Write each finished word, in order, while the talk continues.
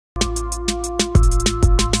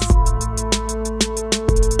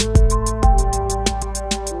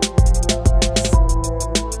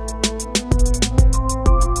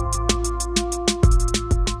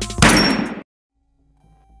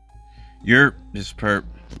This perp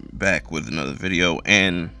back with another video,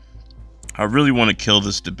 and I really want to kill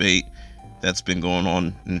this debate that's been going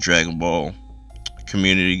on in the Dragon Ball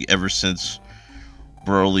community ever since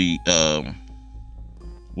Broly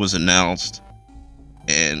was announced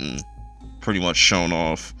and pretty much shown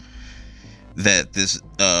off. That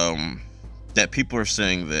that people are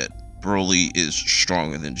saying that Broly is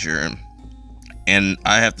stronger than Jiren, and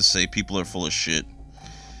I have to say people are full of shit,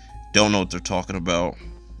 don't know what they're talking about,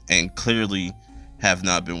 and clearly have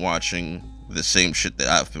not been watching the same shit that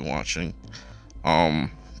I've been watching. For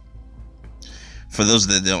those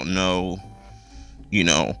that don't know, you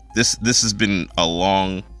know, this has been a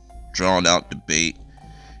long, drawn out debate.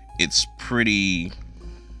 It's pretty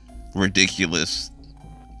ridiculous,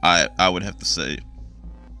 I would have to say,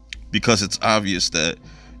 because it's obvious that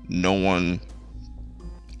no one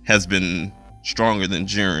has been stronger than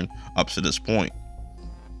Jiren up to this point.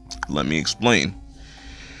 Let me explain.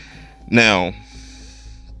 Now,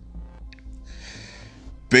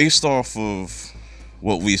 based off of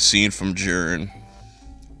what we've seen from Jiren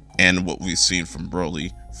and what we've seen from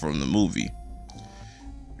Broly from the movie,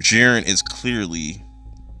 Jiren is clearly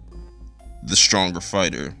the stronger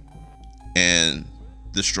fighter and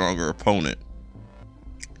the stronger opponent.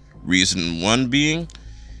 Reason one being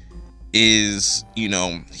is, you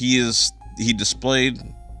know, he displayed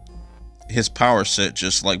his power set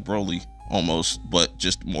just like Broly almost, but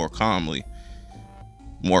just more calmer,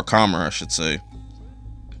 I should say.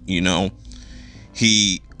 You know,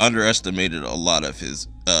 he underestimated a lot of his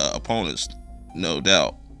opponents, no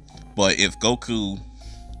doubt. But if Goku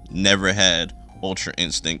never had Ultra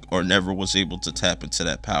Instinct or never was able to tap into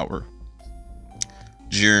that power,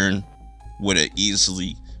 Jiren would have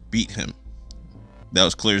easily beat him. That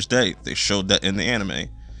was clear as day. They showed that in the anime.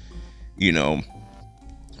 You know,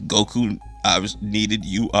 Goku needed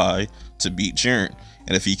UI to beat Jiren,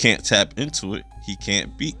 and if he can't tap into it, he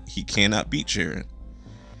cannot beat Jiren.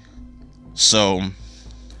 So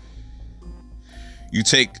you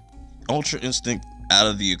take Ultra Instinct out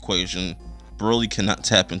of the equation, Broly cannot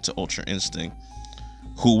tap into Ultra Instinct.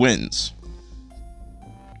 Who wins?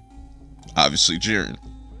 Obviously Jiren.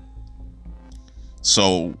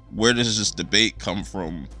 So where does this debate come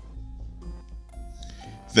from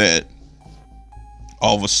that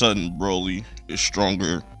all of a sudden Broly is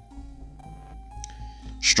stronger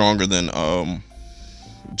than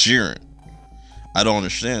Jiren? I don't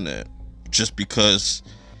understand that. Just because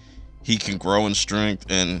he can grow in strength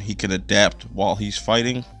and he can adapt while he's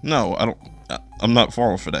fighting? No, I'm not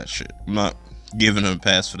falling for that shit. I'm not giving him a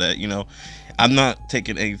pass for that. You know, I'm not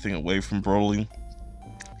taking anything away from Broly.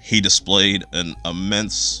 He displayed an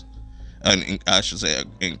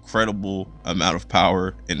incredible amount of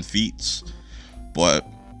power and feats, but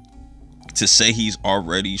to say he's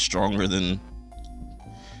already stronger than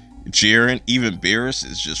Jiren, even Beerus,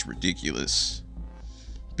 is just ridiculous.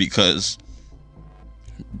 Because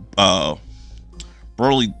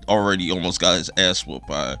Broly already almost got his ass whooped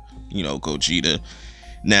by, you know, Gogeta.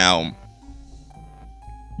 Now,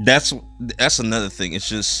 that's another thing. It's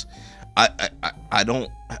just I don't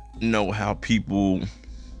know how people,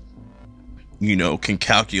 you know, can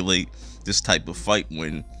calculate this type of fight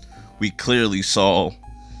when we clearly saw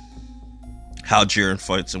how Jiren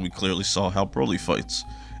fights and we clearly saw how Broly fights.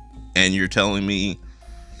 And you're telling me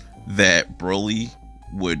that Broly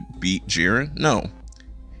would beat Jiren? No.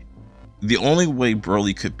 The only way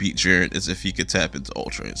Broly could beat Jiren is if he could tap into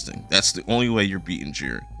Ultra Instinct. That's the only way you're beating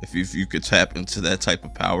Jiren. If you could tap into that type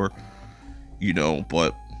of power, you know.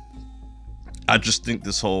 But I just think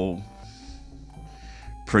this whole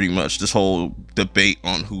debate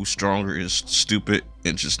on who's stronger is stupid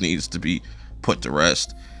and just needs to be put to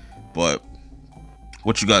rest. But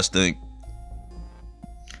what you guys think?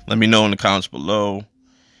 Let me know in the comments below,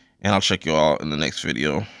 and I'll check you all in the next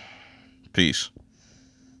video. Peace.